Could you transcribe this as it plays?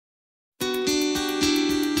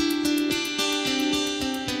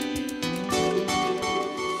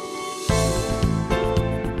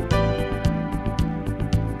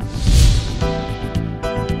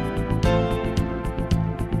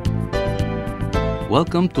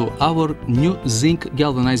Welcome to our new zinc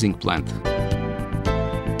galvanizing plant.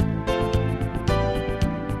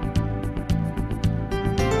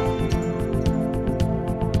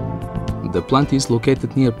 The plant is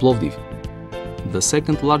located near Plovdiv, the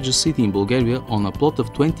second largest city in Bulgaria, on a plot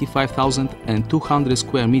of 25,200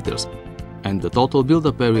 square meters, and the total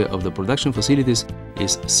build-up area of the production facilities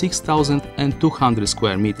is 6,200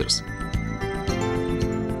 square meters.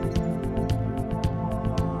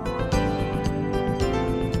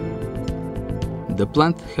 The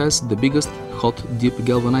plant has the biggest hot dip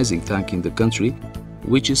galvanizing tank in the country,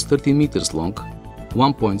 which is 13 meters long,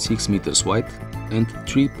 1.6 meters wide and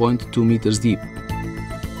 3.2 meters deep.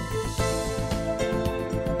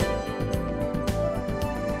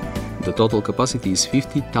 The total capacity is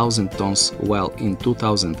 50,000 tons, while in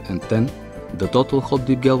 2010 the total hot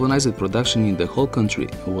dip galvanized production in the whole country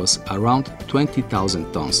was around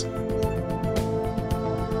 20,000 tons.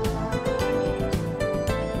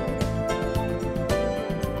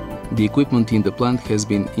 The equipment in the plant has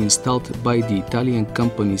been installed by the Italian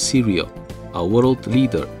company SIRIO, a world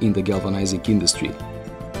leader in the galvanizing industry.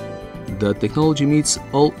 The technology meets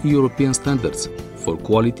all European standards for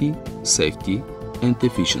quality, safety and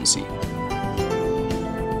efficiency.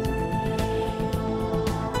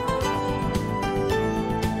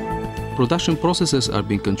 Production processes are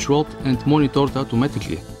being controlled and monitored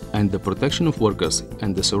automatically, and the protection of workers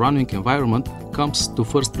and the surrounding environment comes to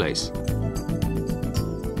first place.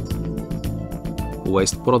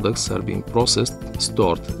 Waste products are being processed,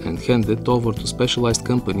 stored and handed over to specialized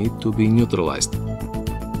company to be neutralized.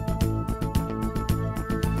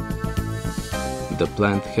 The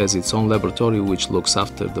plant has its own laboratory which looks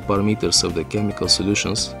after the parameters of the chemical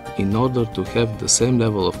solutions in order to have the same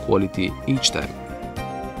level of quality each time.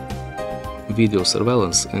 Video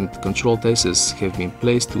surveillance and control tasers have been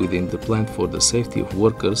placed within the plant for the safety of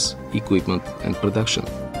workers, equipment and production.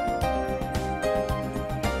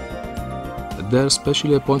 There are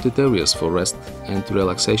specially appointed areas for rest and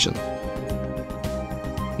relaxation.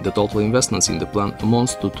 The total investments in the plant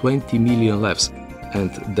amounts to 20 million levs,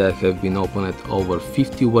 and there have been opened over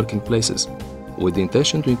 50 working places, with the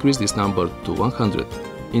intention to increase this number to 100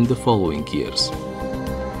 in the following years.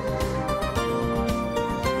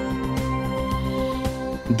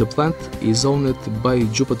 The plant is owned by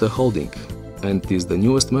Jupiter Holding and is the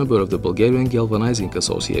newest member of the Bulgarian Galvanizing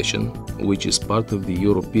Association, which is part of the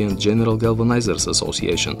European General Galvanizers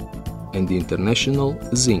Association and the International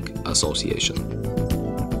Zinc Association.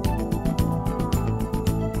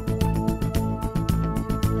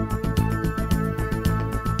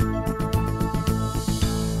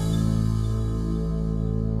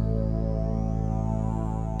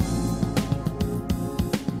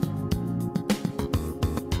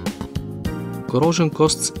 Corrosion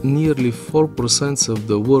costs nearly 4% of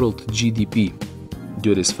the world GDP.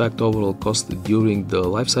 Due to this fact, overall costs during the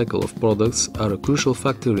life cycle of products are a crucial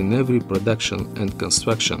factor in every production and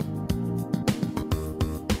construction.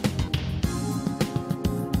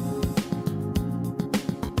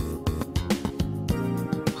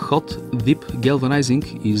 Hot dip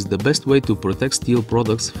galvanizing is the best way to protect steel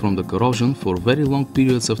products from the corrosion for very long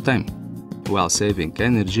periods of time, while saving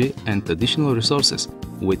energy and additional resources,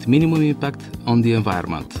 with minimum impact on the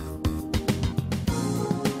environment.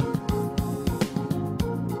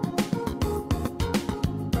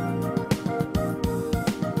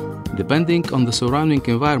 Depending on the surrounding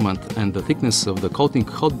environment and the thickness of the coating,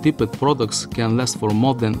 hot dipped products can last for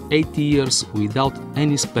more than 80 years without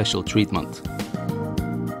any special treatment.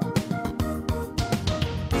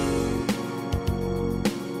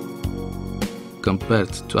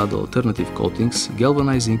 Compared to other alternative coatings,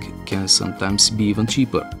 galvanizing can sometimes be even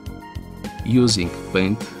cheaper. Using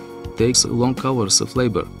paint takes long hours of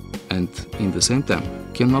labor and, in the same time,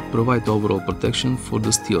 cannot provide overall protection for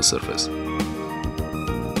the steel surface.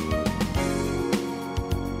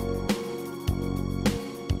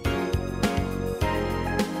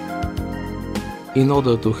 In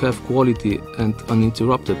order to have quality and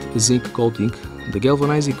uninterrupted zinc coating, the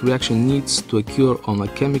galvanizing reaction needs to occur on a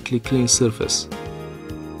chemically clean surface.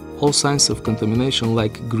 All signs of contamination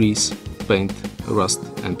like grease, paint, rust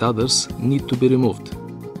and others need to be removed.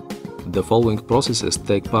 The following processes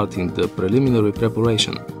take part in the preliminary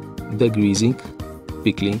preparation: degreasing,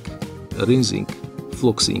 pickling, rinsing,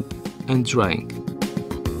 fluxing and drying.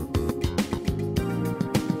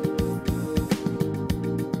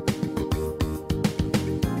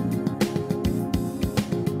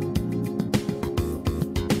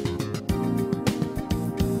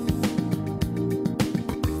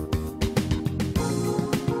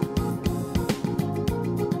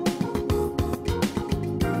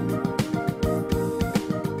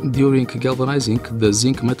 During galvanizing, the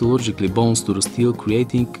zinc metallurgically bonds to the steel,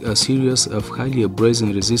 creating a series of highly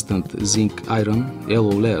abrasion-resistant zinc iron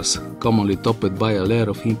alloy layers, commonly topped by a layer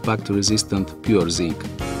of impact-resistant pure zinc.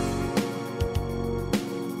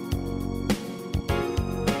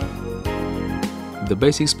 The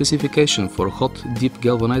basic specification for hot dip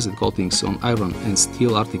galvanized coatings on iron and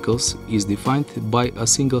steel articles is defined by a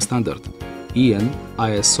single standard, EN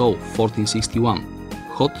ISO 1461.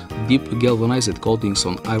 Hot dip galvanized coatings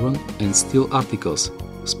on iron and steel articles,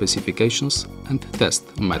 specifications and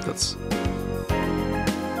test methods.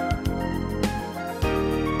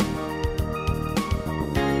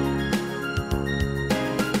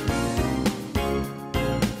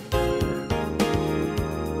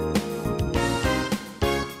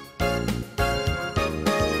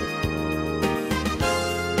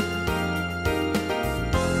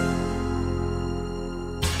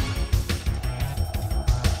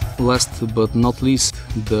 Last but not least,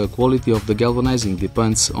 the quality of the galvanizing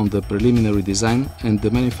depends on the preliminary design and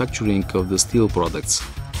the manufacturing of the steel products.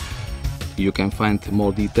 You can find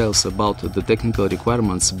more details about the technical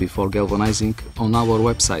requirements before galvanizing on our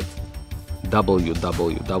website www.zgp.bg.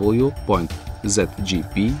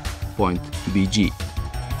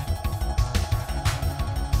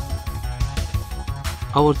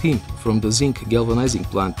 Our team from the zinc galvanizing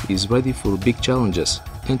plant is ready for big challenges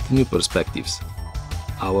and new perspectives.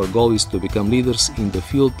 Our goal is to become leaders in the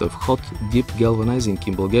field of hot dip galvanizing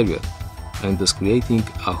in Bulgaria and thus creating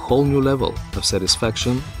a whole new level of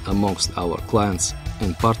satisfaction amongst our clients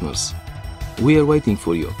and partners. We are waiting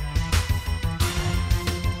for you.